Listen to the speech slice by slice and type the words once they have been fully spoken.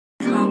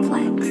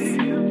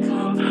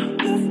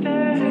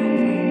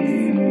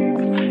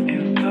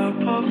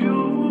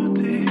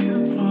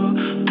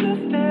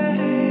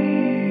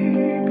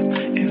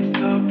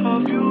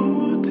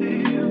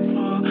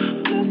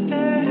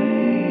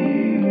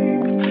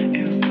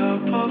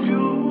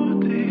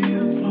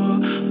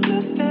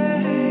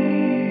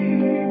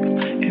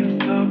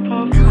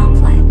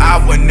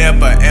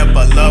never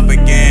ever love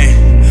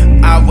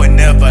again. I would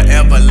never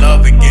ever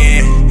love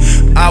again.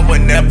 I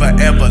would never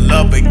ever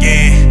love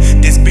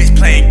again. This bitch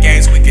playing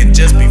games, we can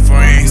just be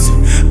friends.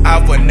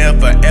 I would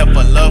never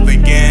ever love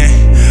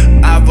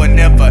again. I would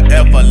never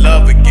ever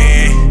love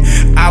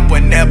again. I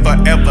would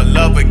never ever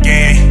love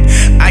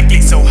again. I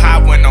get so high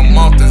when I'm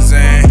off the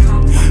Zen.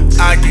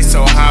 I get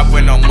so high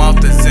when I'm off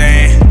the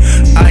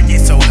Zen. I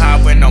get so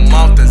high when I'm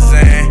off the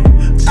Zen.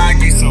 I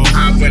get so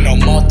high when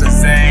I'm off the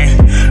Zen.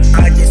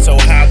 I get so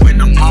high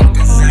when I'm off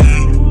the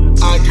Zen.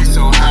 I get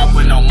so high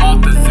when I'm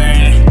off the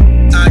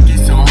Zen. I get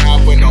so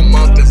high when I'm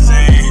off the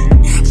Zen.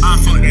 I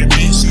fuck that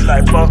bitch, she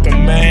like fuck a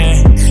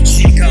man.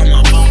 She call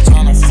my phone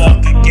tryna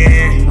fuck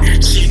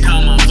again. She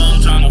call my phone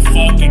tryna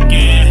fuck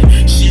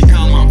again. She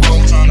call my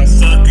phone tryna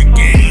fuck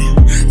again.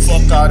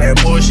 Fuck all that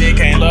bullshit,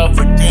 can't love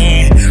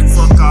again.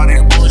 Fuck all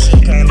that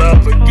bullshit, can't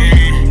love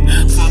again.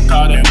 Fuck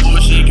all that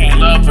bullshit, can't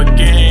love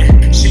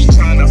again. She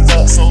tryna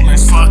fuck, so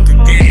let's fuck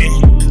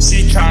again.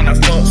 She tryna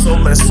fuck, so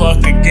let's fuck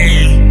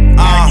again.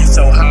 I get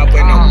so high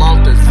when I'm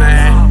off the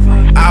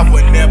Zen. I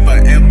would never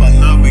ever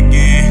love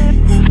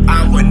again.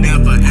 I would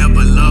never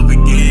ever love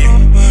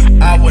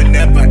again. I would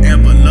never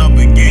ever love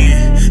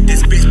again.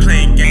 This bitch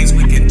playing games,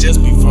 we can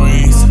just be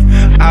friends.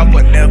 I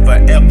would never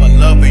ever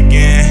love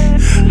again.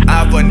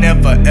 I would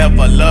never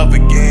ever love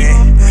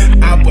again.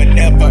 I would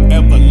never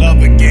ever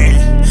love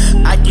again.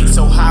 I get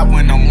so high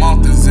when I'm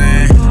off the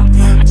Zen.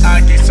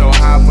 I get so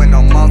high when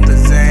I'm off the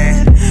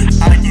Zen.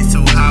 I get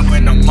so high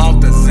when I'm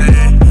off the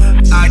Zen.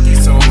 I get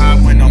so high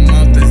when I'm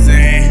off the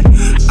Zen.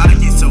 I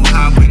get so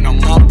high when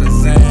I'm off the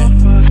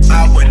Zen.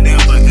 I would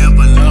never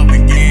ever love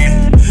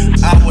again.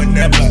 I would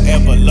never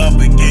ever love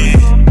again.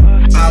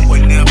 I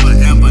would never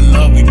ever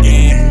love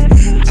again.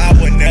 I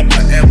would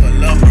never ever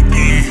love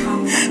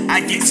again.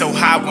 I get so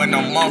high when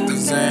I'm off the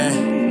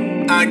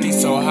Zen. I get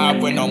so high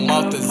when I'm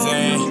off the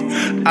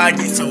Zen. I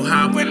get so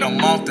high when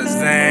I'm off the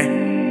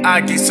Zen.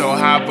 I get so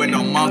high when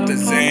I'm off the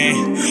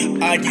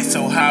Zen. I get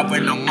so high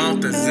when I'm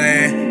off the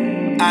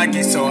Zen. I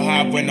get so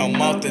high when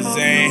I'm off the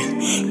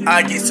Zen.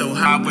 I get so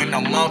high when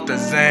I'm off the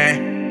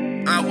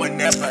Zen. I would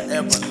never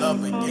ever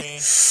love again.